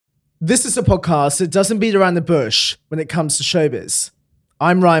This is a podcast that doesn't beat around the bush when it comes to showbiz.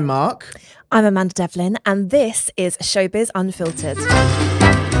 I'm Ryan Mark. I'm Amanda Devlin, and this is Showbiz Unfiltered.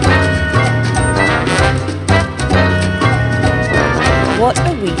 What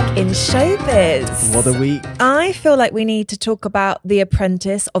a week in showbiz. What a week. I feel like we need to talk about The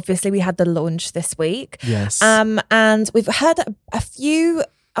Apprentice. Obviously, we had the launch this week. Yes. And we've heard a few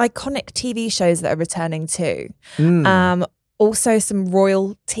iconic TV shows that are returning too. Also some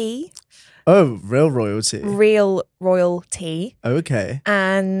royalty. Oh, real royalty. Real royalty. Okay.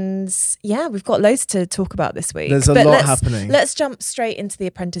 And yeah, we've got loads to talk about this week. There's a lot happening. Let's jump straight into The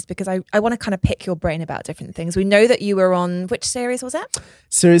Apprentice because I want to kind of pick your brain about different things. We know that you were on, which series was it?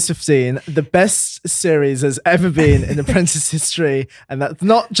 Series 15, the best series has ever been in Apprentice history. And that's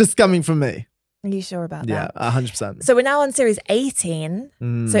not just coming from me. Are you sure about that? Yeah, 100%. So we're now on series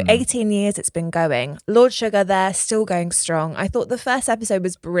 18. So 18 years it's been going. Lord Sugar there, still going strong. I thought the first episode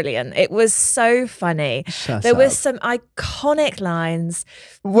was brilliant. It was so funny. There was some iconic lines.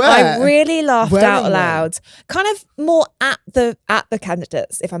 Where? I really laughed Where out loud. Kind of more at the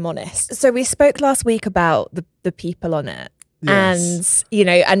candidates, if I'm honest. So we spoke last week about the people on it. Yes. And,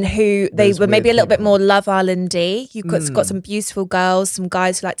 and who they Those were maybe a weird little bit people. more Love Island-y. You've got some beautiful girls, some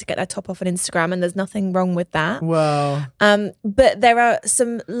guys who like to get their top off on Instagram, and there's nothing wrong with that. Well. But there are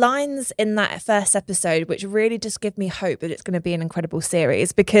some lines in that first episode which really just give me hope that it's going to be an incredible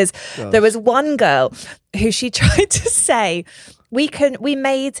series because there was one girl who she tried to say, we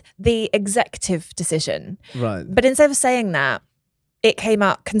made the executive decision. Right. But instead of saying that, it came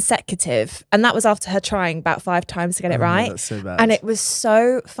out consecutive, and that was after her trying about 5 times to get it right. That's so bad. And it was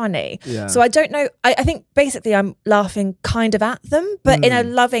so funny. Yeah. So I don't know. I think basically I'm laughing kind of at them, but in a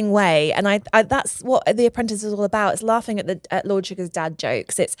loving way. And I that's what The Apprentice is all about. It's laughing at Lord Sugar's dad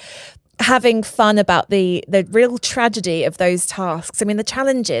jokes. It's having fun about the real tragedy of those tasks. I mean, the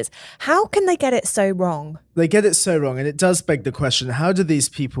challenge is, how can they get it so wrong? They get it so wrong, and it does beg the question, how do these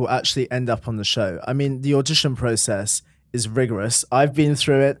people actually end up on the show? I mean, the audition process is rigorous. I've been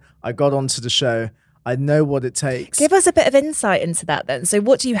through it. I got onto the show. I know what it takes. Give us a bit of insight into that then. So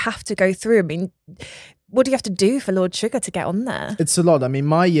what do you have to go through? I mean, what do you have to do for Lord Sugar to get on there? It's a lot. I mean,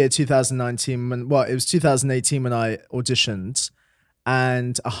 my year 2019, it was 2018 when I auditioned,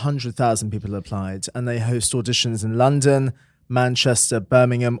 and 100,000 people applied, and they host auditions in London, Manchester,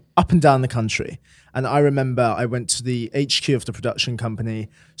 Birmingham, up and down the country. And I remember I went to the HQ of the production company,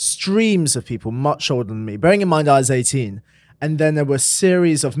 streams of people much older than me, bearing in mind I was 18. And then there were a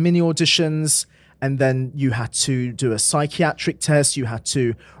series of mini auditions, and then you had to do a psychiatric test, you had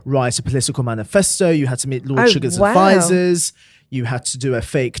to write a political manifesto, you had to meet Lord Sugar's advisors, you had to do a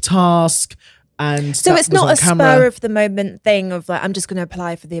fake task. And so it's not a camera. spur of the moment thing of like, I'm just going to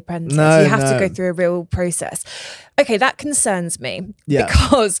apply for The Apprentice. No, you have to go through a real process. Okay, that concerns me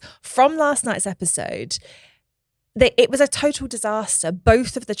because from last night's episode, it was a total disaster,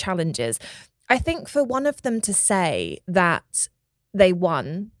 both of the challenges. I think for one of them to say that they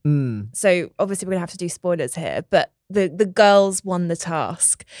won, so obviously we're going to have to do spoilers here, but the girls won the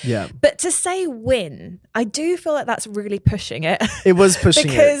task. Yeah. But to say win, I do feel like that's really pushing it. It was pushing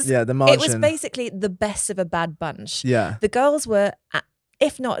because it. Yeah, the margin. It was basically the best of a bad bunch. Yeah. The girls were,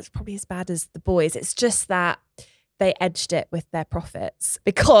 if not, it's probably as bad as the boys. It's just that they edged it with their profits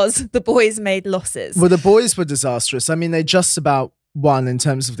because the boys made losses. Well, the boys were disastrous. I mean, they just about won in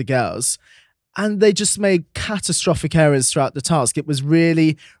terms of the girls. And they just made catastrophic errors throughout the task. It was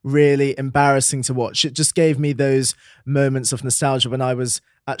really, really embarrassing to watch. It just gave me those moments of nostalgia when I was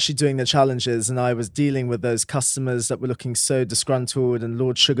actually doing the challenges and I was dealing with those customers that were looking so disgruntled, and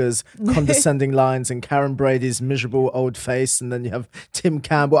Lord Sugar's condescending lines and Karen Brady's miserable old face. And then you have Tim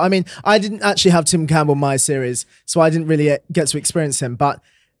Campbell. I mean, I didn't actually have Tim Campbell in my series, so I didn't really get to experience him. But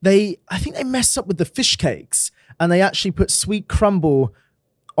I think they messed up with the fish cakes, and they actually put sweet crumble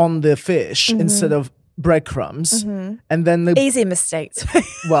on the fish instead of breadcrumbs, and then the easy mistakes.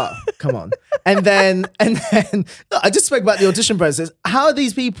 Well, come on, and then I just spoke about the audition process. How are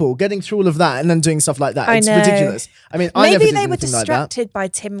these people getting through all of that and then doing stuff like that? It's ridiculous. I mean, I never did maybe they were anything like that. distracted by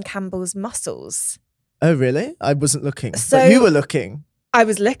Tim Campbell's muscles. Oh, really? I wasn't looking. So but you were looking. I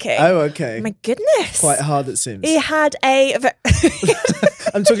was looking. Oh, okay. My goodness. Quite hard, it seems. He had a.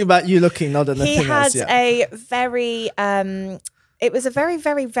 I'm talking about you looking, not anything else. He had a very. It was a very,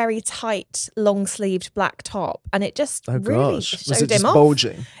 very, very tight, long-sleeved black top, and it just really showed was it just him off.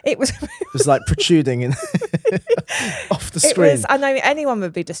 bulging? It was. It was like protruding off the screen. I know anyone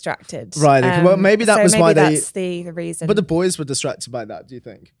would be distracted. Right. Well, maybe that was why that's the reason. But the boys were distracted by that. Do you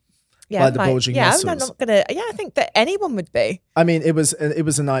think? Yeah, by the bulging muscles. I'm not gonna. Yeah, I think that anyone would be. I mean, it was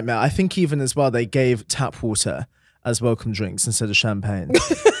a nightmare. I think even as well, they gave tap water as welcome drinks instead of champagne.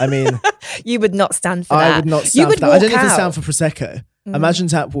 I mean, you would not stand for that. I would not stand for that. I don't even stand for Prosecco. Mm. Imagine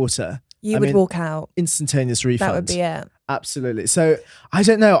tap water. You would walk out. Instantaneous refund. That would be it. Absolutely. So I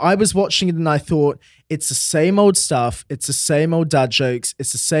don't know. I was watching it and I thought, it's the same old stuff. It's the same old dad jokes.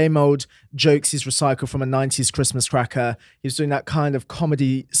 It's the same old jokes he's recycled from a 90s Christmas cracker. He's doing that kind of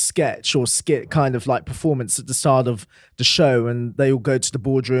comedy sketch or skit kind of like performance at the start of the show. And they all go to the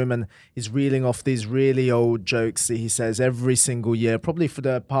boardroom and he's reeling off these really old jokes that he says every single year, probably for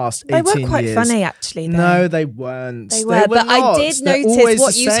the past 18 years. They were quite funny, actually. Though. No, they weren't. They were but not. I did They're notice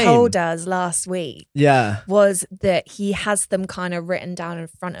what you told us last week. Yeah. Was that he has them kind of written down in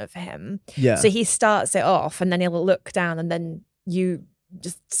front of him. Yeah. So he starts it off and then he'll look down and then you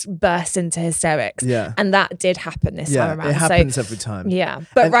just burst into hysterics. Yeah. And that did happen this time around. It happens every time. Yeah.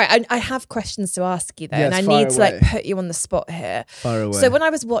 But I have questions to ask you though. Yes, and I need to like put you on the spot here. Fire away. So when I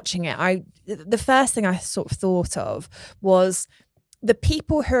was watching it, the first thing I sort of thought of was the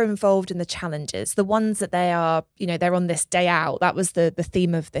people who are involved in the challenges, the ones that they are, they're on this day out. That was the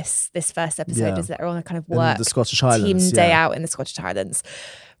theme of this first episode, is that they're on a kind of work the Scottish Highlands, team day out in the Scottish Highlands.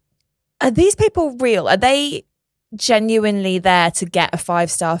 Are these people real? Are they genuinely there to get a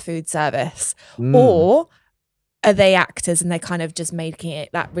 5-star food service? Or are they actors and they're kind of just making it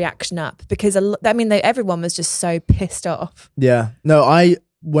that reaction up? Because everyone was just so pissed off. Yeah. No,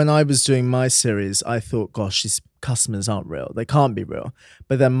 when I was doing my series, I thought, gosh, these customers aren't real. They can't be real.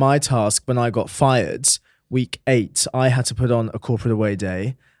 But then my task, when I got fired, week 8, I had to put on a corporate away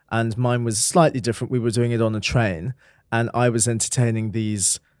day. And mine was slightly different. We were doing it on a train. And I was entertaining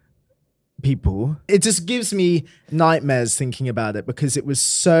these people. It just gives me nightmares thinking about it because it was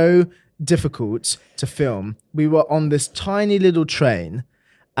so difficult to film. We were on this tiny little train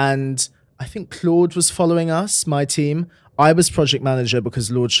and I think Claude was following us, my team. I was project manager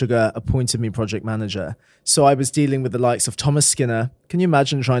because Lord Sugar appointed me project manager. So I was dealing with the likes of Thomas Skinner. Can you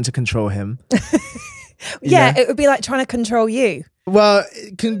imagine trying to control him? Yeah, it would be like trying to control you. Well,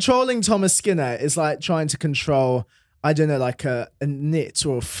 controlling Thomas Skinner is like trying to control, I don't know, like a nit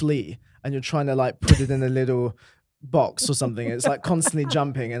or a flea. And you're trying to like put it in a little box or something. It's like constantly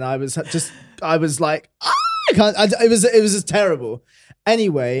jumping. And I was like, it was just terrible.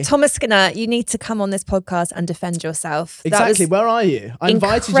 Anyway. Thomas Skinner, you need to come on this podcast and defend yourself. Exactly. Where are you? I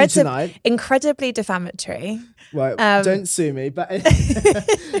invited you tonight. Incredibly defamatory. Well, don't sue me. But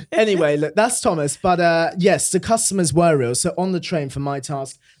anyway, look, that's Thomas. But yes, the customers were real. So on the train for my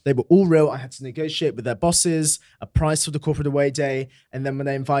task, they were all real. I had to negotiate with their bosses, a price for the corporate away day. And then when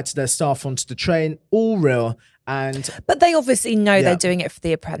they invited their staff onto the train, all real. But they obviously know they're doing it for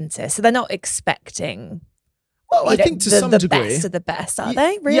The Apprentice. So they're not expecting... Well, I think to some degree. The best of the best, are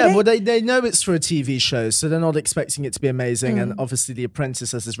they? Really? Yeah, well, they know it's for a TV show, so they're not expecting it to be amazing. And obviously, The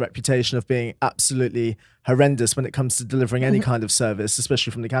Apprentice has this reputation of being absolutely horrendous when it comes to delivering any kind of service,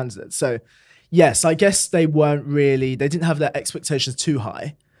 especially from the candidates. So, yes, I guess they didn't have their expectations too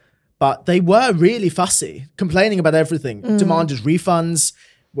high, but they were really fussy, complaining about everything, demanded refunds,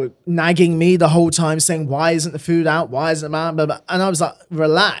 were nagging me the whole time, saying, why isn't the food out? Why isn't it out? And I was like,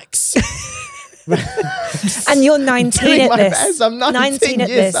 relax. And you're 19 at this. Best. I'm 19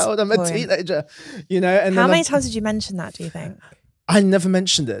 years old. I'm a teenager. And how many times did you mention that, do you think? I never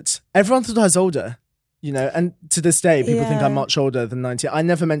mentioned it. Everyone thought I was older, and to this day, people think I'm much older than 19. I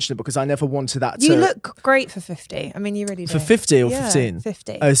never mentioned it because I never wanted that You look great for 50. I mean, you really do. For 50 or 15?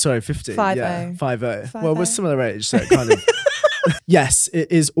 50. Oh, sorry, 50. 50. Yeah, 50. Well, we're similar age, so it kind of... Yes,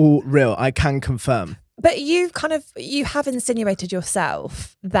 it is all real. I can confirm. But you have insinuated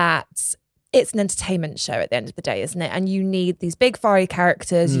yourself that it's an entertainment show at the end of the day, isn't it? And you need these big fiery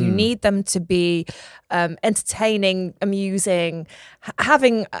characters. You need them to be entertaining, amusing,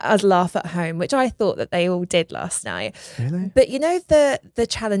 having a laugh at home, which I thought that they all did last night. Really? But the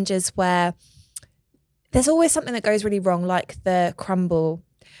challenges where there's always something that goes really wrong, like the crumble,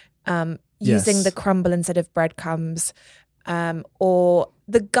 using the crumble instead of breadcrumbs, or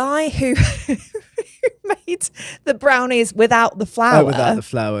the guy who made the brownies without the flour. Oh, without the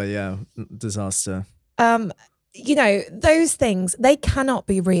flour, yeah. Disaster. Those things, they cannot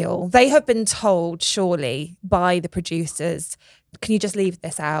be real. They have been told, surely, by the producers, can you just leave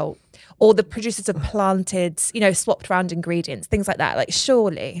this out? Or the producers have planted, swapped around ingredients, things like that. Like,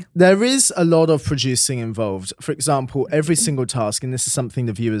 surely. There is a lot of producing involved. For example, every single task, and this is something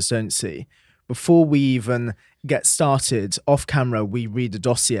the viewers don't see, before we even get started off camera, we read a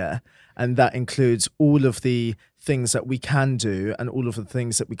dossier, and that includes all of the things that we can do and all of the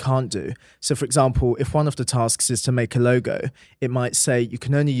things that we can't do. So, for example, if one of the tasks is to make a logo, it might say you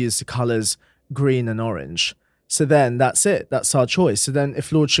can only use the colors green and orange. So then that's it. That's our choice. So then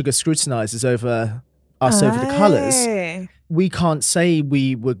if Lord Sugar scrutinizes over us over the colours. We can't say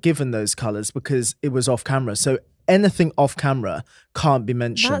we were given those colours because it was off camera. So anything off camera can't be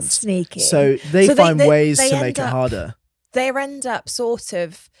mentioned. That's sneaky. So they find ways to make it harder. They end up sort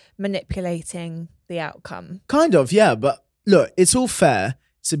of manipulating the outcome. Kind of, yeah. But look, it's all fair.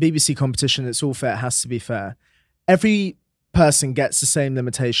 It's a BBC competition. It's all fair. It has to be fair. Every person gets the same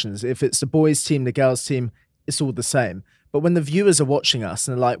limitations. If it's the boys' team, the girls' team, it's all the same. But when the viewers are watching us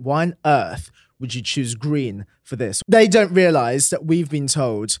and they're like, why on earth would you choose green for this? They don't realise that we've been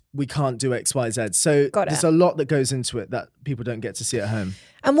told we can't do X, Y, Z. So there's a lot that goes into it that people don't get to see at home.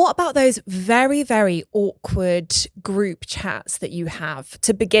 And what about those very, very awkward group chats that you have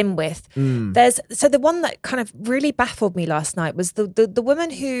to begin with? So the one that kind of really baffled me last night was the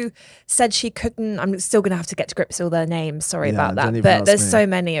woman who said she couldn't. I'm still going to have to get to grips with all their names. Sorry about that, but there's so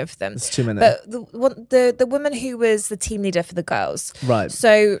many of them. It's too many. But the woman who was the team leader for the girls, right?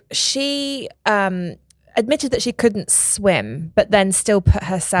 So she admitted that she couldn't swim, but then still put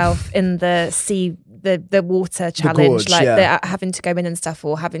herself in the water challenge, having to go in and stuff,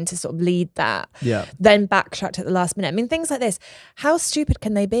 or having to sort of lead that. Yeah. Then backtracked at the last minute. I mean, things like this. How stupid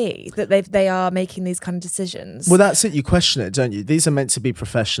can they be that they are making these kind of decisions? Well, that's it. You question it, don't you? These are meant to be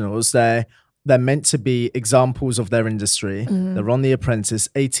professionals. They're meant to be examples of their industry. They're on The Apprentice,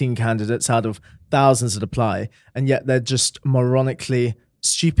 18 candidates out of thousands that apply, and yet they're just moronically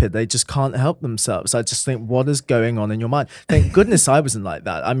stupid. They just can't help themselves. I just think, what is going on in your mind? Thank goodness I wasn't like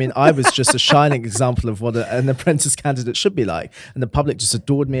that. I mean, I was just a shining example of what an apprentice candidate should be like. And the public just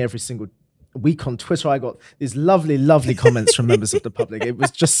adored me every single week on Twitter. I got these lovely, lovely comments from members of the public. It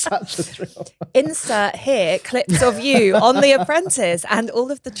was just such a thrill. Insert here clips of you on The Apprentice and all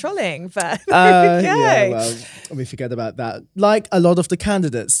of the trolling. But yeah, well, we forget about that. Like a lot of the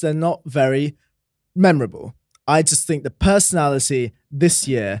candidates, they're not very memorable. I just think the personality this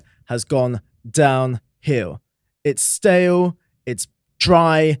year has gone downhill. It's stale, it's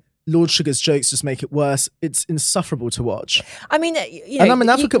dry. Lord Sugar's jokes just make it worse. It's insufferable to watch. I mean, and I'm an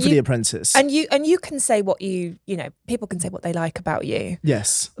advocate for The Apprentice. And you can say what people can say what they like about you.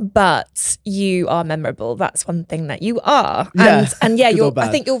 Yes. But you are memorable. That's one thing that you are. Yeah. And yeah, I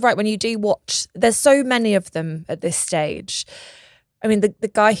think you're right when you do watch. There's so many of them at this stage. I mean,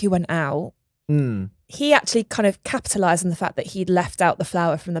 the guy who went out, he actually kind of capitalized on the fact that he'd left out the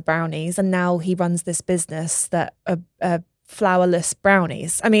flour from the brownies, and now he runs this business that are flourless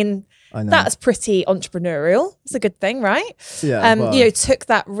brownies. I mean, that's pretty entrepreneurial. It's a good thing, right? Yeah. Took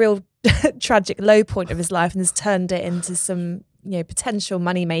that real tragic low point of his life and has turned it into some, potential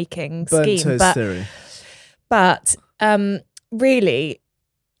money making scheme. But really,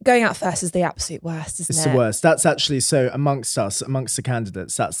 going out first is the absolute worst, isn't it? It's the worst. That's actually, so amongst the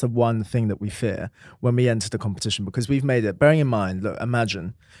candidates, that's the one thing that we fear when we enter the competition, because we've made it, bearing in mind, look,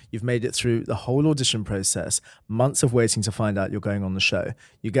 imagine you've made it through the whole audition process, months of waiting to find out you're going on the show.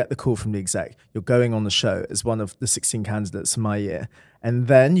 You get the call from the exec, you're going on the show as one of the 16 candidates in my year. And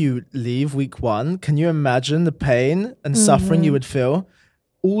then you leave week one. Can you imagine the pain and suffering you would feel?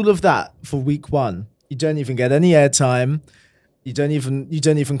 All of that for week one. You don't even get any airtime. You don't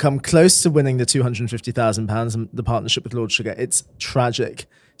even come close to winning the £250,000 and the partnership with Lord Sugar. It's tragic.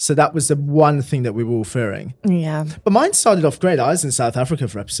 So that was the one thing that we were all fearing. Yeah. But mine started off great. I was in South Africa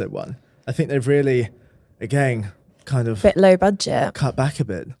for episode 1. I think they've really, again, kind of bit low budget, cut back a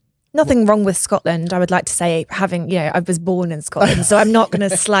bit. Nothing wrong with Scotland. I would like to say, having, I was born in Scotland, so I'm not going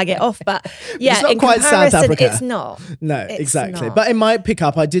to slag it off. But yeah, it's not in quite comparison, South Africa. It's not. No, it's exactly. not. But it might pick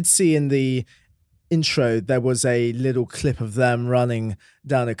up. I did see in the intro there was a little clip of them running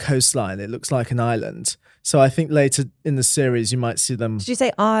down a coastline. It looks like an island. So I think later in the series you might see them. Did you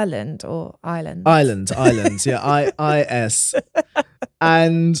say Ireland or island? Island, yeah, I-I-S.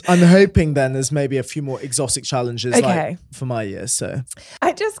 And I'm hoping then there's maybe a few more exotic challenges like for my year. So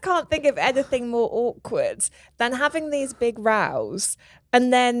I just can't think of anything more awkward than having these big rows,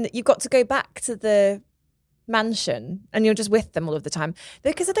 and then you've got to go back to the mansion and you're just with them all of the time,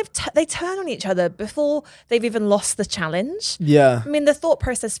 because they turn on each other before they've even lost the challenge. Yeah. I mean, the thought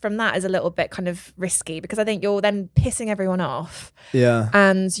process from that is a little bit kind of risky, because I think you're then pissing everyone off. Yeah.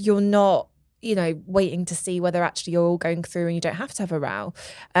 And you're not, waiting to see whether actually you're all going through and you don't have to have a row.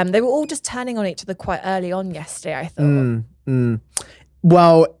 They were all just turning on each other quite early on yesterday, I thought.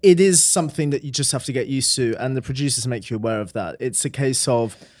 Well, it is something that you just have to get used to, and the producers make you aware of that. It's a case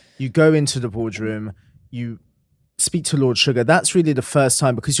of you go into the boardroom, you speak to Lord Sugar. That's really the first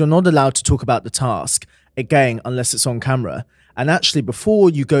time, because you're not allowed to talk about the task, again, unless it's on camera. And actually, before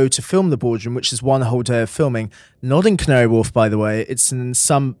you go to film the boardroom, which is one whole day of filming, not in Canary Wharf, by the way, it's in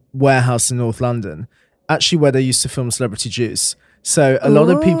some warehouse in North London, actually where they used to film Celebrity Juice. So a lot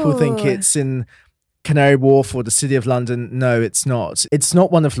of people think it's in Canary Wharf or the City of London. No, it's not. It's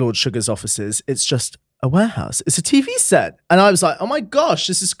not one of Lord Sugar's offices. It's just a warehouse. It's a TV set. And I was like, oh my gosh,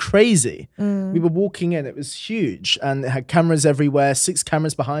 this is crazy. We were walking in. It was huge. And it had cameras everywhere, 6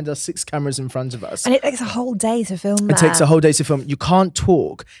 cameras behind us, 6 cameras in front of us. And it takes a whole day to film that. It takes a whole day to film. You can't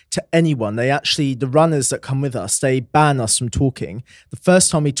talk to anyone. They actually, the runners that come with us, they ban us from talking. The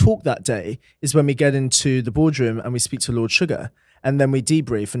first time we talk that day is when we get into the boardroom and we speak to Lord Sugar. And then we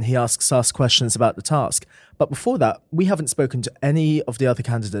debrief and he asks us questions about the task. But before that, we haven't spoken to any of the other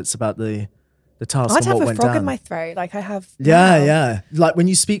candidates about the task I'd and what have a went frog down. in my throat, like I have. Yeah, now. yeah. Like when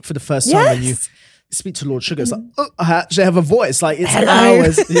you speak for the first time and you speak to Lord Sugar, it's like, oh, I actually have a voice. Like it's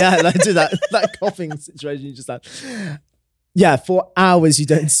hours. Yeah, and I do that coughing situation. You just like, yeah, for hours you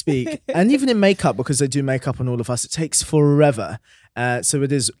don't speak. And even in makeup, because they do makeup on all of us, it takes forever. So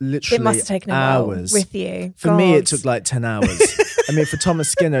it is literally It must have taken hours. a while with you. For me, it took like 10 hours. I mean, for Thomas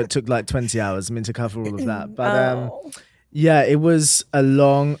Skinner, it took like 20 hours. I mean, to cover all of that. But yeah, it was a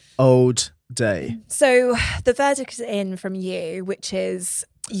long, old day. So the verdict is in from you, which is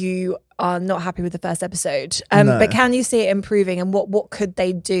you are not happy with the first episode. No. But can you see it improving, and what could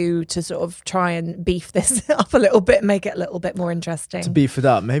they do to sort of try and beef this up a little bit, make it a little bit more interesting? To beef it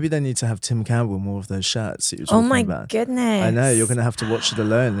up, maybe they need to have Tim Campbell more of those shirts that you're talking about. Goodness. I know, you're going to have to watch it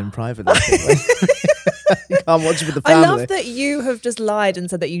alone in private. I think. You can't watch it with the family. I love that you have just lied and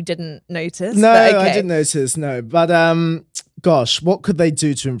said that you didn't notice. No, but okay. I didn't notice, no. But gosh, what could they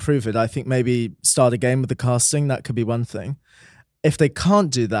do to improve it? I think maybe start again with the casting. That could be one thing. If they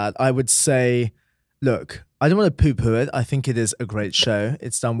can't do that, I would say, look, I don't want to poo-poo it. I think it is a great show.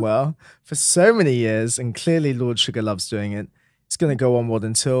 It's done well for so many years, and clearly Lord Sugar loves doing it. It's going to go onward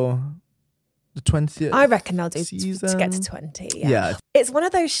until the 20th. I reckon they'll do season. to get to 20. Yeah. It's one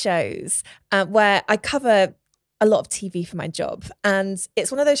of those shows where I cover a lot of TV for my job, and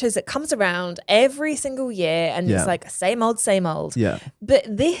it's one of those shows that comes around every single year, and it's like same old, same old. Yeah. But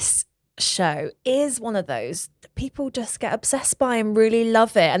this show is one of those that people just get obsessed by and really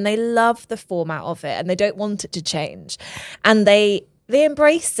love it, and they love the format of it, and they don't want it to change, and they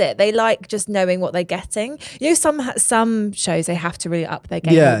embrace it. They like just knowing what they're getting. You know, some shows they have to really up their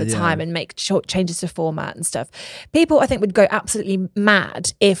game all the time and make changes to format and stuff. People, I think, would go absolutely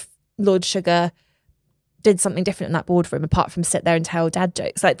mad if Lord Sugar did something different in that boardroom apart from sit there and tell dad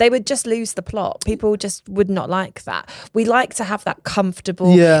jokes. Like, they would just lose the plot. People just would not like that. We like to have that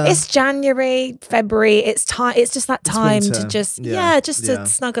comfortable, it's January, February, it's time, it's just that time to just to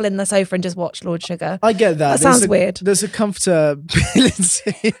snuggle in the sofa and just watch Lord Sugar. I get that. That sounds weird. There's a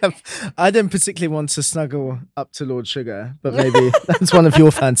comfortability. I don't particularly want to snuggle up to Lord Sugar, but maybe that's one of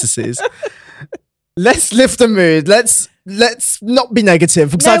your fantasies. Let's lift the mood. Let's not be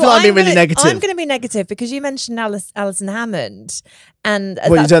negative, because I feel like I'm being really negative. I'm going to be negative because you mentioned Alison Hammond, and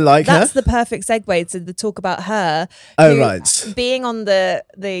you don't like her? That's the perfect segue to the talk about her. Oh, right. Being on the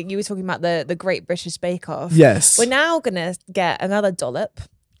you were talking about the Great British Bake Off. Yes. We're now going to get another dollop.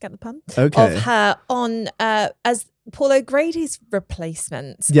 Get the pun? Okay. Of her on as Paul O'Grady's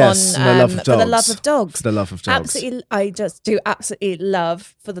replacement. Yes, on, For the Love of Dogs. For the Love of Dogs. For the Love of Dogs. Absolutely, I just do absolutely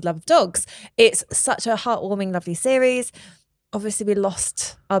love For the Love of Dogs. It's such a heartwarming, lovely series. Obviously, we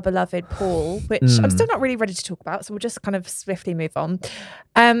lost our beloved Paul, which I'm still not really ready to talk about, so we'll just kind of swiftly move on.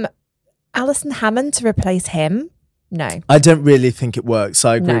 Alison Hammond to replace him. No. I don't really think it works.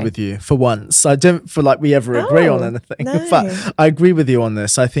 I agree with you for once. I don't feel like we ever agree on anything. No. In fact, I agree with you on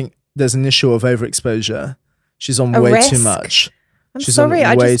this. I think there's an issue of overexposure. She's on way too much. She's sorry,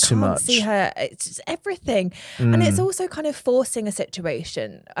 I just too can't much. see her. It's just everything. And it's also kind of forcing a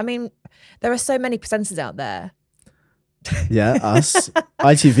situation. I mean, there are so many presenters out there. Yeah, us.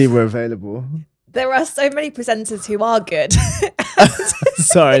 ITV were available. There are so many presenters who are good.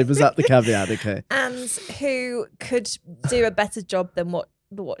 Sorry, was that the caveat? Okay. And who could do a better job than what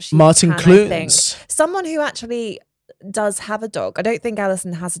she Martin can, Clunes. I think. Someone who actually does have a dog. I don't think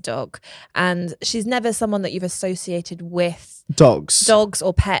Alison has a dog, and she's never someone that you've associated with dogs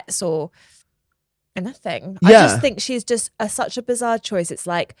or pets or anything. I just think she's just such a bizarre choice. It's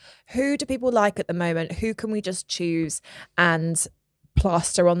like, who do people like at the moment? Who can we just choose and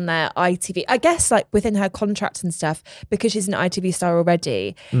plaster on their ITV? I guess like within her contract and stuff, because she's an ITV star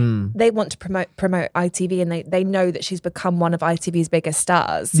already, they want to promote ITV, and they know that she's become one of ITV's biggest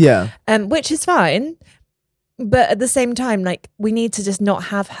stars. Yeah. Which is fine. But at the same time, like, we need to just not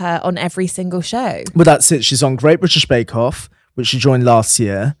have her on every single show. Well, that's it. She's on Great British Bake Off, which she joined last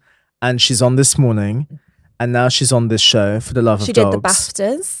year, and she's on This Morning, and now she's on this show, For the Love of Dogs. She did the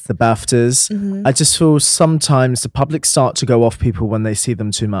BAFTAs. The BAFTAs. I just feel sometimes the public start to go off people when they see them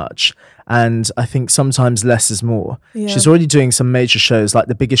too much. And I think sometimes less is more. Yeah. She's already doing some major shows, like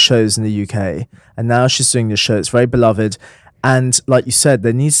the biggest shows in the UK. And now she's doing this show. It's very beloved. And like you said,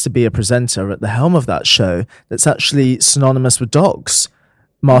 there needs to be a presenter at the helm of that show that's actually synonymous with dogs.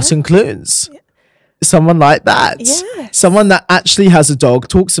 Martin Clunes. Yeah. Someone like that. Yes. Someone that actually has a dog,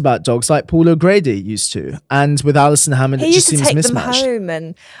 talks about dogs like Paul O'Grady used to. And with Alison Hammond, it just seems mismatched. He used to take them home,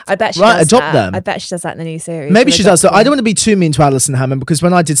 and I bet she does adopt that. them. I bet she does that in the new series. Maybe she does that. I don't want to be too mean to Alison Hammond, because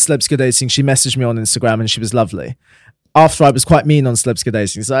when I did Celebs Go Dating, she messaged me on Instagram and she was lovely. After I was quite mean on Celebs Go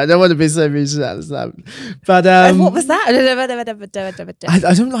Dating, so I don't want to be so mean to Alison Hammond. But what was that?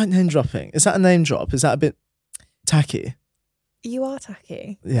 I don't like name dropping. Is that a name drop? Is that a bit tacky? You are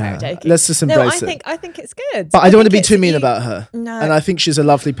tacky. Yeah, let's just embrace it. I think it's good. But I don't want to be too mean about her. No. And I think she's a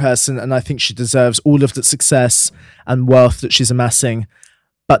lovely person, and I think she deserves all of the success and wealth that she's amassing.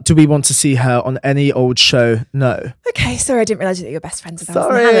 But do we want to see her on any old show? No. Okay, sorry, I didn't realise that you were best friends with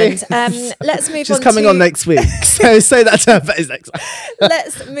Sorry. Alison Hammond. Let's move on. She's coming on next week, so say that to her face next time.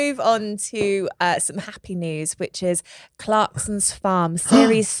 Let's move on to some happy news, which is Clarkson's Farm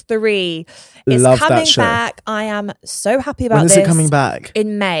Series 3 is coming back. I am so happy about this. When is it coming back?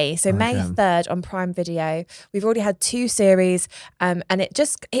 In May. So May 3rd on Prime Video. We've already had 2 series, and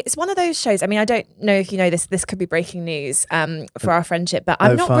it's one of those shows. I mean, I don't know if you know this. This could be breaking news for our friendship, but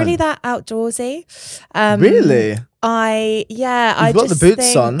I'm not really that outdoorsy. Really? You've got the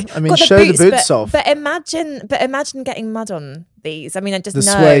boots on. I mean, show the boots off. But imagine getting mud on these. I mean, I just know.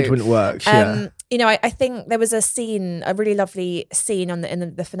 The suede wouldn't work. Yeah. You know, I think there was a really lovely scene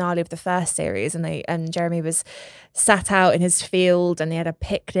in the finale of the first series, and Jeremy was sat out in his field and they had a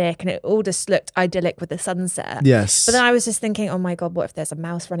picnic and it all just looked idyllic with the sunset. Yes. But then I was just thinking, oh my God, what if there's a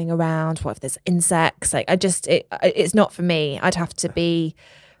mouse running around? What if there's insects? Like, it's not for me. I'd have to be,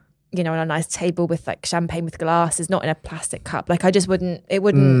 you know, on a nice table with like champagne with glasses, not in a plastic cup. Like, it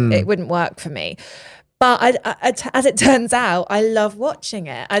wouldn't work for me. But as it turns out, I love watching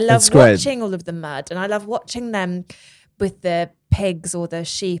it. I love watching all of the mud, and I love watching them with the pigs or the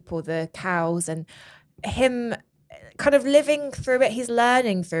sheep or the cows, and him kind of living through it. He's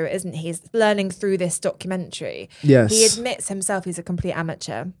learning through it, isn't he? He's learning through this documentary. Yes. He admits himself he's a complete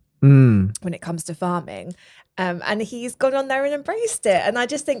amateur when it comes to farming. And he's gone on there and embraced it. And I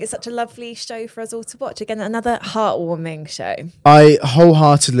just think it's such a lovely show for us all to watch. Again, another heartwarming show. I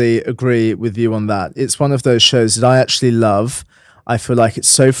wholeheartedly agree with you on that. It's one of those shows that I actually love. I feel like it's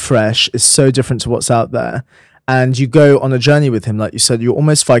so fresh. It's so different to what's out there. And you go on a journey with him, like you said, you're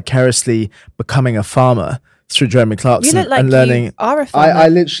almost vicariously becoming a farmer through Jeremy Clarkson. You look like and learning. You are a farmer. I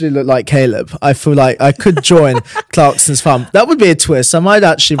literally look like Caleb. I feel like I could join Clarkson's farm. That would be a twist. I might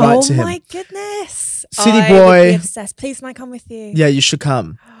actually write to him. Oh my goodness. City boy. Would be obsessed. Please, can I come with you? Yeah, you should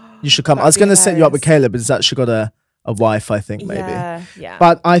come. You should come. I was going to set you up with Caleb, but he's actually got a wife, I think, maybe. Yeah.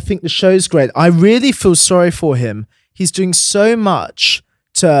 But I think the show's great. I really feel sorry for him. He's doing so much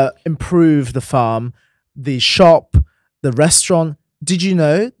to improve the farm, the shop, the restaurant. Did you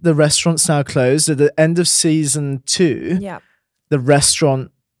know the restaurant's now closed? At the end of season 2, the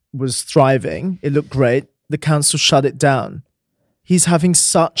restaurant was thriving. It looked great. The council shut it down. He's having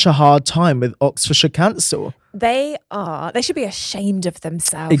such a hard time with Oxfordshire Council. They should be ashamed of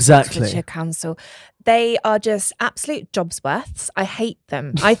themselves. Exactly. Oxfordshire Council. They are just absolute jobsworths. I hate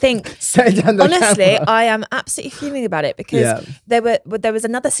them. I think, honestly, I am absolutely fuming about it because there was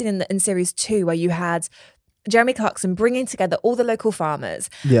another scene in series 2 where you had Jeremy Clarkson bringing together all the local farmers,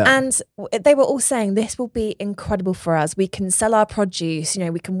 and they were all saying this will be incredible for us. We can sell our produce, you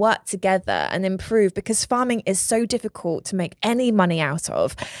know, we can work together and improve, because farming is so difficult to make any money out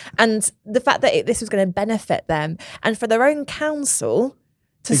of. And the fact that this was going to benefit them, and for their own council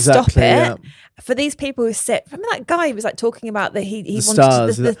to stop it, for these people who sit. Remember that guy who was like talking about that he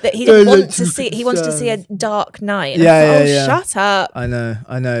wanted that he didn't want to see. He wanted to see a dark night. And shut up. I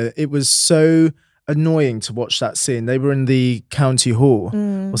know. It was so annoying to watch that scene. They were in the county hall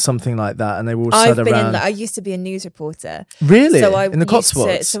or something like that, and they were all sat around. I used to be a news reporter. Really? So I in the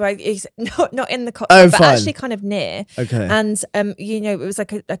Cotswolds? Not in the Cotswolds, but actually kind of near. Okay. And you know, it was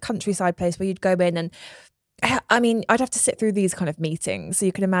like a countryside place where you'd go in, and I mean, I'd have to sit through these kind of meetings, so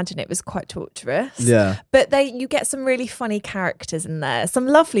you can imagine it was quite torturous. Yeah. But you get some really funny characters in there, some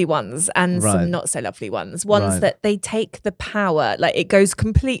lovely ones and some not so lovely ones. That they take the power, like it goes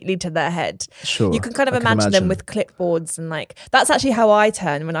completely to their head. Sure. You can kind of imagine them with clipboards, and like that's actually how I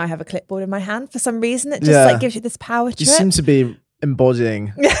turn when I have a clipboard in my hand. For some reason, it just like gives you this power trip. You seem to be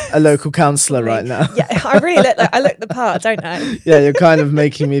embodying a local councillor right now. Yeah, I really look the part, don't I? Yeah, you're kind of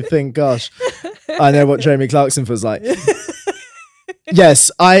making me think, gosh, I know what Jeremy Clarkson feels like.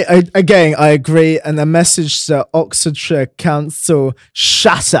 Yes, I agree. And a message to Oxfordshire Council,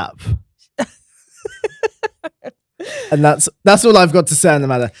 shut up. And that's all I've got to say on the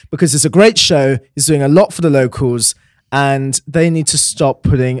matter, because it's a great show. He's doing a lot for the locals, and they need to stop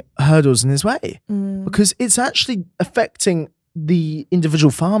putting hurdles in his way, because it's actually affecting the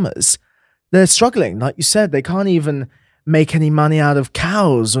individual farmers. They're struggling. Like you said, they can't even make any money out of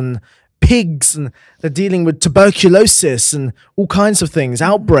cows and pigs, and they're dealing with tuberculosis and all kinds of things,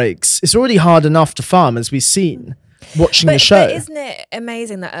 outbreaks. It's already hard enough to farm, as we've seen watching the show. But isn't it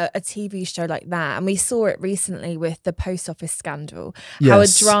amazing that a TV show like that, and we saw it recently with the post office scandal, how a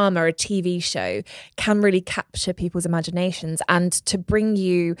drama, a TV show can really capture people's imaginations and to bring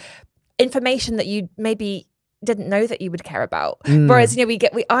you information that you maybe didn't know that you would care about. Whereas,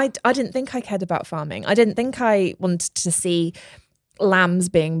 I didn't think I cared about farming. I didn't think I wanted to see lambs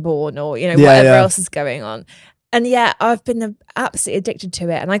being born or, whatever else is going on. And yeah, I've been absolutely addicted to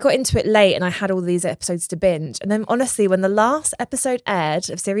it. And I got into it late and I had all these episodes to binge. And then honestly, when the last episode aired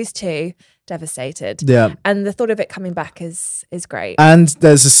of series 2, devastated. Yeah. And the thought of it coming back is great. And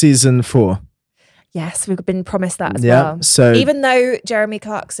there's a season 4. Yes, we've been promised that as well. So even though Jeremy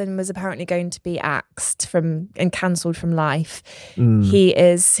Clarkson was apparently going to be axed and cancelled from life,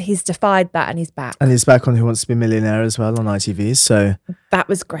 he's defied that and he's back. And he's back on Who Wants to Be a Millionaire as well on ITV. So that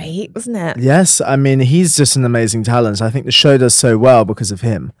was great, wasn't it? Yes, I mean, he's just an amazing talent. I think the show does so well because of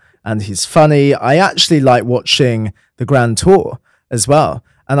him. And he's funny. I actually like watching the Grand Tour as well.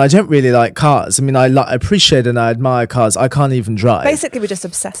 And I don't really like cars. I mean, I appreciate and I admire cars. I can't even drive. Basically, we're just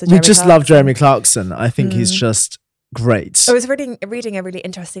obsessed with Jeremy Clarkson. Love Jeremy Clarkson. I think he's just great. I was reading a really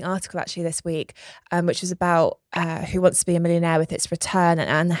interesting article actually this week, which was about Who Wants to Be a Millionaire with its return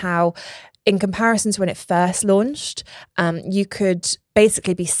and how, in comparison to when it first launched, you could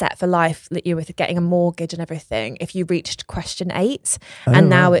basically be set for life, with getting a mortgage and everything if you reached question 8. And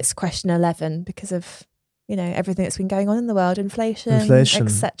now it's question 11 because of everything that's been going on in the world, inflation,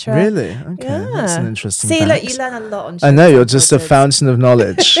 etc. Really? Okay, that's an interesting fact. Look, you learn a lot on. I know, you're just a fountain of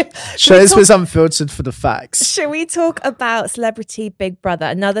knowledge. Shows was unfiltered for the facts. Shall we talk about Celebrity Big Brother,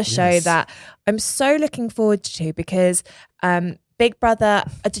 another show that I'm so looking forward to because Big Brother,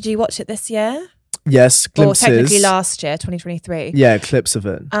 did you watch it this year? Yes, glimpses. Or technically last year, 2023. Yeah, clips of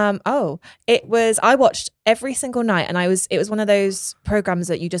it. I watched every single night, and it was one of those programs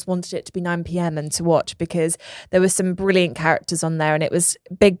that you just wanted it to be 9 p.m. and to watch because there were some brilliant characters on there, and it was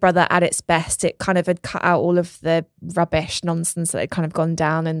Big Brother at its best. It kind of had cut out all of the rubbish nonsense that had kind of gone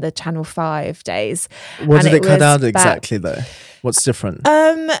down in the Channel 5 days. What did it cut out exactly though? What's different? I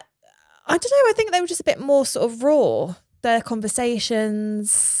don't know. I think they were just a bit more sort of raw. Their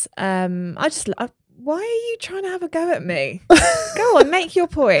conversations. Why are you trying to have a go at me? Go on, make your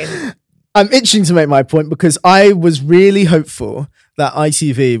point. I'm itching to make my point because I was really hopeful that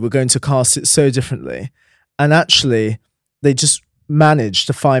ITV were going to cast it so differently. And actually, they just managed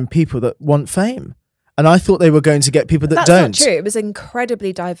to find people that want fame. And I thought they were going to get people that don't. That's not true. It was an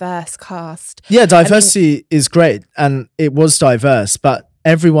incredibly diverse cast. Yeah, diversity is great. And it was diverse. But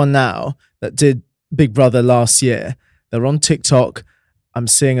everyone now that did Big Brother last year, they're on TikTok. I'm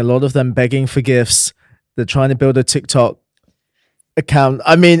seeing a lot of them begging for gifts. They're trying to build a TikTok account.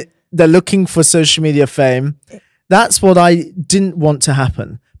 I mean, they're looking for social media fame. That's what I didn't want to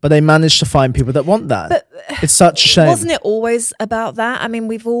happen. But they managed to find people that want that. But it's such a shame. Wasn't it always about that? I mean,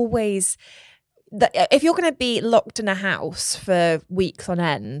 we've always... if you're going to be locked in a house for weeks on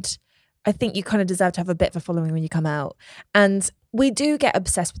end, I think you kind of deserve to have a bit of a following when you come out. And we do get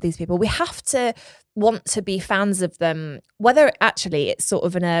obsessed with these people. We have to want to be fans of them, whether actually it's sort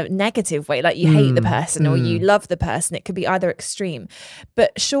of in a negative way, like you hate the person or you love the person. It could be either extreme.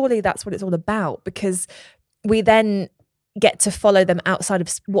 But surely that's what it's all about, because we then get to follow them outside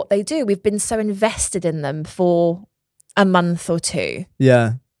of what they do. We've been so invested in them for a month or two.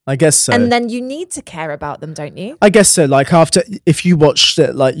 Yeah. I guess so. And then you need to care about them, don't you? I guess so. Like if you watched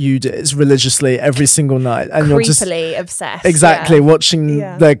it like you did religiously every single night, and you're just obsessed. Exactly, watching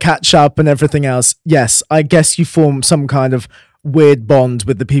the catch up and everything else. Yes, I guess you form some kind of weird bond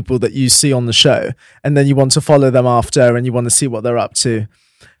with the people that you see on the show, and then you want to follow them after, and you want to see what they're up to.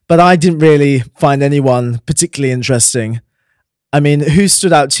 But I didn't really find anyone particularly interesting. I mean, who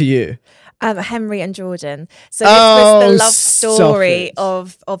stood out to you? Henry and Jordan. So this was the love story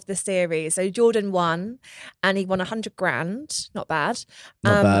of the series. So Jordan won, and he won 100 grand. Not bad.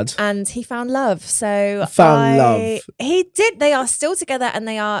 Not bad. And he found love. So love. He did. They are still together, and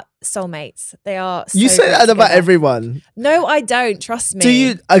they are soulmates. They are. You say that about everyone. No, I don't. Trust me. Do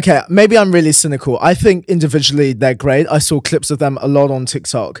you? Okay, maybe I'm really cynical. I think individually they're great. I saw clips of them a lot on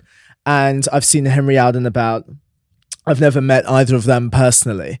TikTok, and I've seen Henry out and about. I've never met either of them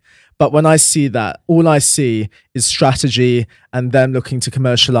personally. But when I see that, all I see is strategy and them looking to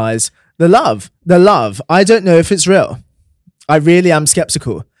commercialize The love. I don't know if it's real. I really am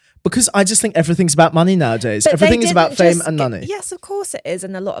skeptical. Because I just think everything's about money nowadays. But everything is about fame and money. Yes, of course it is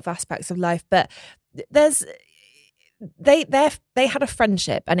in a lot of aspects of life. But they had a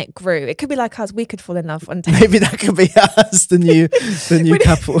friendship and it grew. It could be like us. We could fall in love one day. Maybe that could be us, the new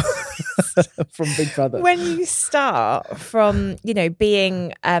couple from Big Brother. When you start from,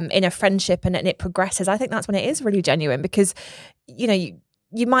 being in a friendship and it progresses, I think that's when it is really genuine because,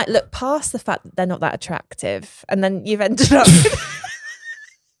 you might look past the fact that they're not that attractive and then you've ended up...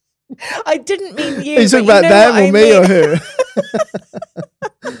 I didn't mean you. Are you talking about them or me or who?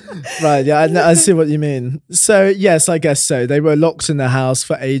 Right, yeah, I see what you mean. So, yes, I guess so. They were locked in the house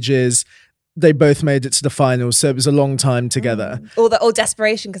for ages. They both made it to the final, so it was a long time together. Or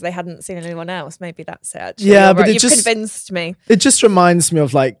desperation because they hadn't seen anyone else. Maybe that's it, actually. Yeah, but you've convinced me. It just reminds me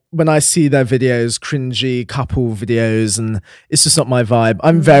of like when I see their videos, cringy couple videos, and it's just not my vibe.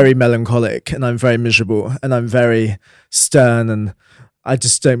 I'm very melancholic and I'm very miserable and I'm very stern and I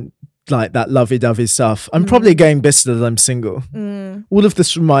just don't like that lovey-dovey stuff. I'm probably getting bitter that I'm single. All of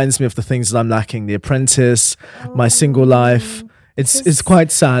this reminds me of the things that I'm lacking. The Apprentice, my single life. It's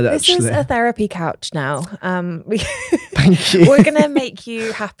quite sad, actually. This is a therapy couch now. Thank you. We're going to make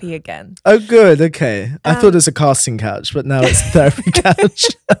you happy again. Oh, good. Okay. I thought it was a casting couch, but now it's a therapy couch.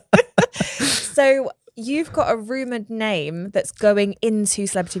 So you've got a rumoured name that's going into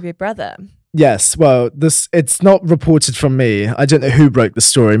Celebrity Big Brother. Yes, well, it's not reported from me. I don't know who broke the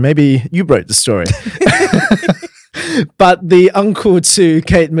story. Maybe you broke the story. But the uncle to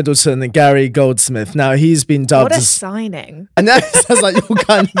Kate Middleton, Gary Goldsmith, now he's been dubbed What a signing. I know, it sounds like your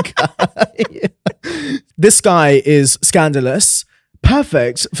kind of guy. This guy is scandalous.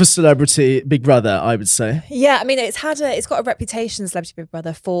 Perfect for Celebrity Big Brother, I would say. Yeah, I mean, it's got a reputation, Celebrity Big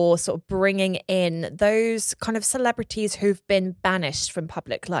Brother, for sort of bringing in those kind of celebrities who've been banished from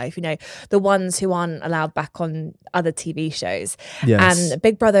public life, the ones who aren't allowed back on other TV shows. Yes. And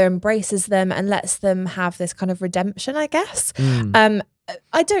Big Brother embraces them and lets them have this kind of redemption, I guess.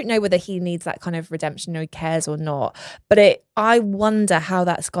 I don't know whether he needs that kind of redemption or he cares or not, but I wonder how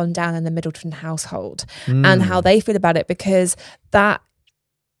that's gone down in the Middleton household and how they feel about it, because that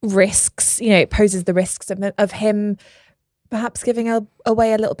risks, it poses the risks of him perhaps giving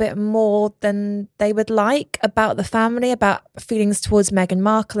away a little bit more than they would like about the family, about feelings towards Meghan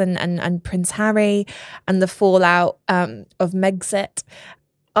Markle and Prince Harry and the fallout of Megxit.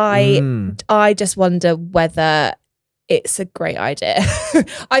 I just wonder whether it's a great idea.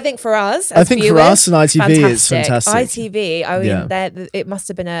 I think for us, as viewers, for us and ITV, it's fantastic. ITV, I mean, it must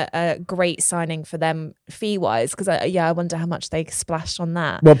have been a great signing for them fee-wise, because I wonder how much they splashed on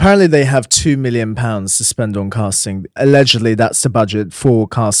that. Well, apparently they have £2 million to spend on casting. Allegedly, that's the budget for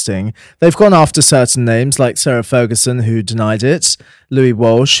casting. They've gone after certain names like Sarah Ferguson, who denied it, Louis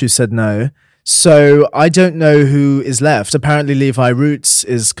Walsh, who said no. So I don't know who is left. Apparently Levi Roots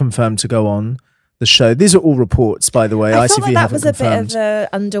is confirmed to go on the show. These are all reports, by the way. I ITV thought that was confirmed. A bit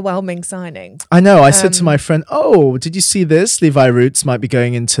of an underwhelming signing. I know. I said to my friend, did you see this? Levi Roots might be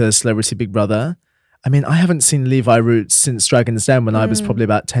going into Celebrity Big Brother. I mean, I haven't seen Levi Roots since Dragon's Den when I was probably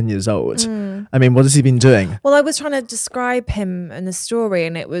about 10 years old. I mean, what has he been doing? Well, I was trying to describe him in the story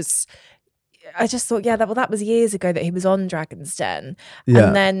and I just thought, that was years ago that he was on Dragon's Den. Yeah.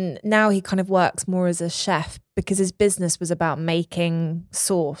 And then now he kind of works more as a chef because his business was about making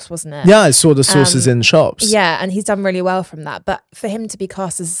sauce, wasn't it? Yeah, I saw the sauces in shops. Yeah, and he's done really well from that. But for him to be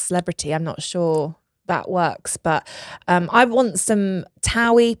cast as a celebrity, I'm not sure that works. But I want some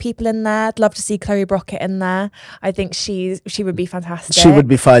Towie people in there. I'd love to see Chloe Brockett in there. I think she would be fantastic. She would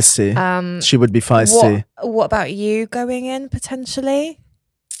be feisty. She would be feisty. What about you going in potentially?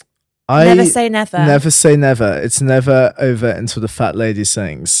 Never say never. Never say never. It's never over until the fat lady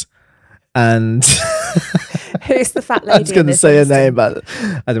sings. And who's the fat lady? I was going to say her name, but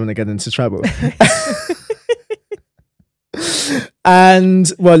I don't want to get into trouble. And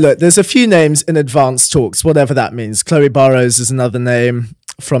well, look, there's a few names in advanced talks, whatever that means. Chloe Burrows is another name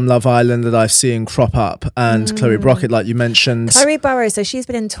from Love Island that I've seen crop up, and Chloe Brockett, like you mentioned. Chloe Burrows, so she's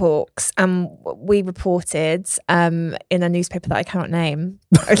been in talks, and we reported in a newspaper that I cannot name.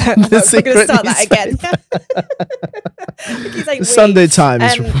 We're going to start that again. The Sunday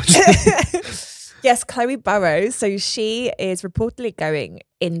Times reported. Yes, Chloe Burrows. So she is reportedly going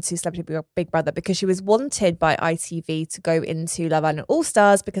into Celebrity Big Brother because she was wanted by ITV to go into Love Island All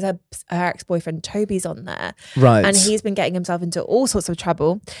Stars because her ex-boyfriend Toby's on there. Right. And he's been getting himself into all sorts of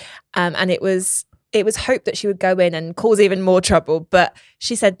trouble. And it was hoped that she would go in and cause even more trouble. But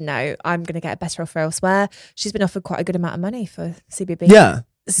she said, no, I'm going to get a better offer elsewhere. She's been offered quite a good amount of money for CBB. Yeah.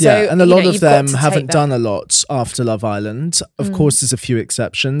 So, and a lot of you've got them to haven't take that. done a lot after Love Island. Of course, there's a few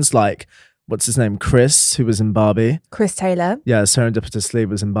exceptions, like what's his name, Chris, who was in Barbie. Chris Taylor. Yeah, serendipitously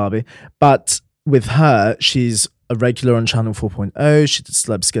was in Barbie. But with her, she's a regular on Channel 4.0. She did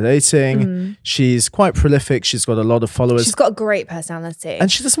Celeb Dating. She's quite prolific. She's got a lot of followers. She's got a great personality. And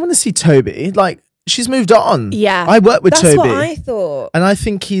she doesn't want to see Toby. Like, she's moved on. Yeah. I work with Toby. That's what I thought. And I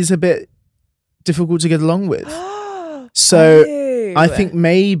think he's a bit difficult to get along with. So I think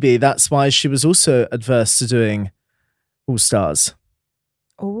maybe that's why she was also adverse to doing All Stars.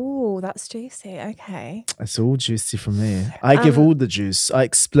 Oh, that's juicy. Okay. It's all juicy from me. I give all the juice. I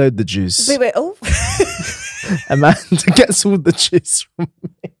explode the juice. Wait. Oh. Amanda gets all the juice from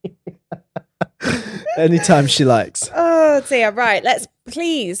me. Anytime she likes. Oh dear. Right. Let's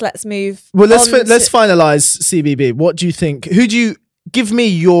move. Well, let's finalize CBB. What do you think? Who do you give me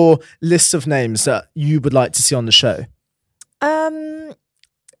your list of names that you would like to see on the show?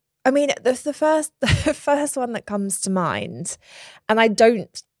 I mean, the first one that comes to mind, and I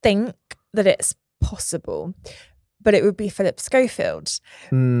don't think that it's possible, but it would be Philip Schofield.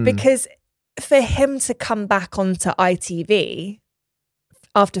 Because for him to come back onto ITV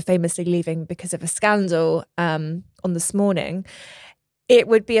after famously leaving because of a scandal on This Morning, it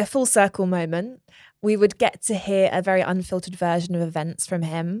would be a full circle moment. We would get to hear a very unfiltered version of events from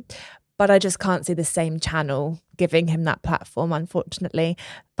him. But I just can't see the same channel giving him that platform, unfortunately.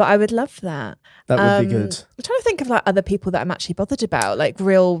 But I would love that. That would be good. I'm trying to think of like other people that I'm actually bothered about, like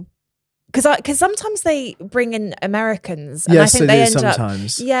real, because sometimes they bring in Americans, and Yes, I think they they do end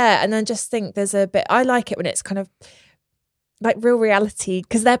sometimes. up, and I just think there's a bit. I like it when it's kind of like real reality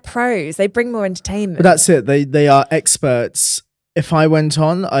because they're pros. They bring more entertainment. But that's it. They are experts. If I went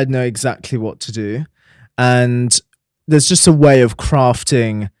on, I'd know exactly what to do, and there's just a way of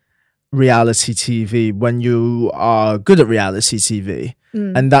crafting reality TV when you are good at reality TV,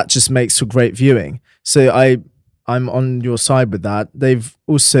 and that just makes for great viewing. So I'm on your side with that. They've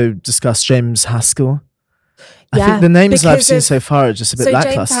also discussed James Haskell. I think the names that I've seen so far are just a bit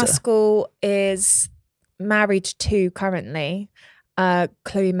lackluster. James Haskell is married to currently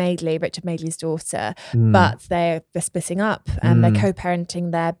Chloe Madeley, Richard Madeley's daughter, but they're splitting up and they're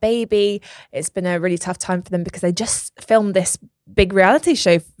co-parenting their baby. It's been a really tough time for them because they just filmed this big reality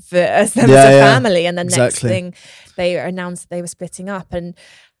show for as a family, and then next thing they announced that they were splitting up. And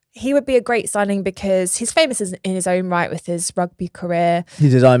he would be a great signing because he's famous in his own right with his rugby career. He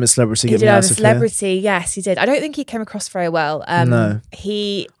did I'm a Celebrity. He did I'm a Celebrity. Yes, he did. I don't think he came across very well. No.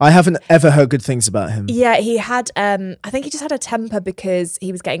 I haven't ever heard good things about him. Yeah, he had, I think he just had a temper because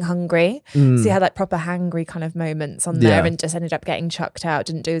he was getting hungry. So he had like proper hangry kind of moments on there and just ended up getting chucked out.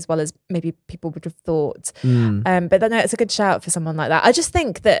 Didn't do as well as maybe people would have thought. But no, it's a good shout for someone like that. I just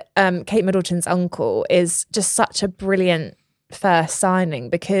think that Kate Middleton's uncle is just such a brilliant first signing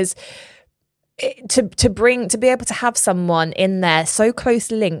because to be able to have someone in there so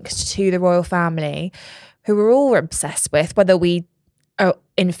closely linked to the royal family who we're all obsessed with, whether we are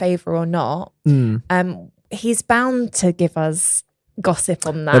in favour or not, he's bound to give us gossip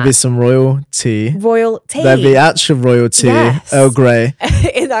on that. There'll be some royalty. There'll be actual royalty. Yes. Earl Grey.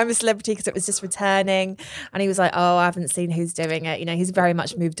 In I'm a Celebrity because it was just returning, and he was like, "Oh, I haven't seen who's doing it." You know, he's very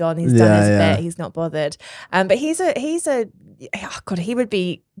much moved on. He's done his bit. He's not bothered. But he would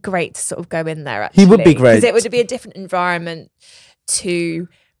be great to sort of go in there. Actually, he would be great because it would be a different environment to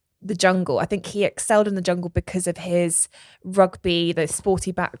the jungle. I think he excelled in the jungle because of his rugby, the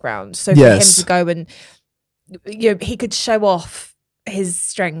sporty background. So for him to go and he could show off his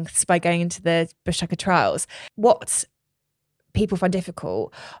strengths by going into the Bushtucker trials. What people find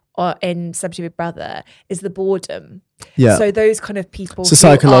difficult in Celebrity Big Brother is the boredom. Yeah. So those kind of people it's a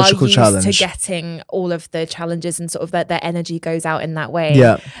psychological challenge to getting all of the challenges and sort of their energy goes out in that way.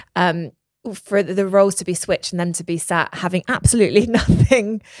 Yeah. For the roles to be switched and them to be sat having absolutely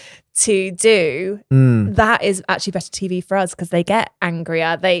nothing to do, that is actually better TV for us because they get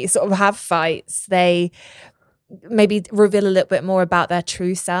angrier. They sort of have fights. They maybe reveal a little bit more about their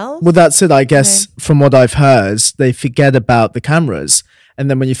true self. Well, that's it. I guess from what I've heard, they forget about the cameras. And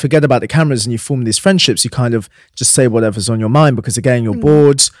then when you forget about the cameras and you form these friendships, you kind of just say whatever's on your mind because, again, you're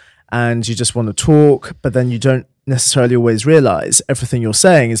bored and you just want to talk, but then you don't necessarily always realize everything you're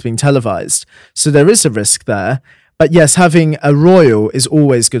saying is being televised. So there is a risk there. But yes, having a royal is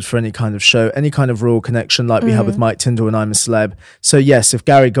always good for any kind of show, any kind of royal connection like we have with Mike Tindall and I'm a Celeb. So yes, if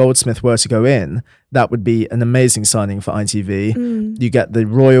Gary Goldsmith were to go in, that would be an amazing signing for ITV. You get the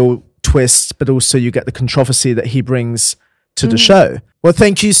royal twist, but also you get the controversy that he brings to the show. Well,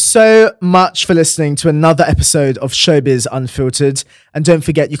 thank you so much for listening to another episode of Showbiz Unfiltered. And don't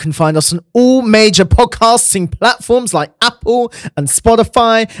forget, you can find us on all major podcasting platforms like Apple and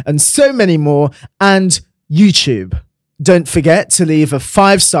Spotify and so many more, and YouTube. Don't forget to leave a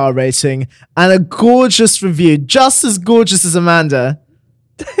 5-star rating and a gorgeous review, just as gorgeous as Amanda.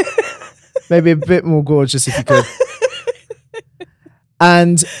 Maybe a bit more gorgeous if you could.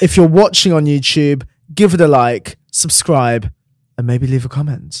 And if you're watching on YouTube, give it a like, subscribe, and maybe leave a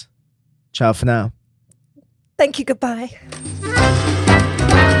comment. Ciao for now. Thank you. Goodbye.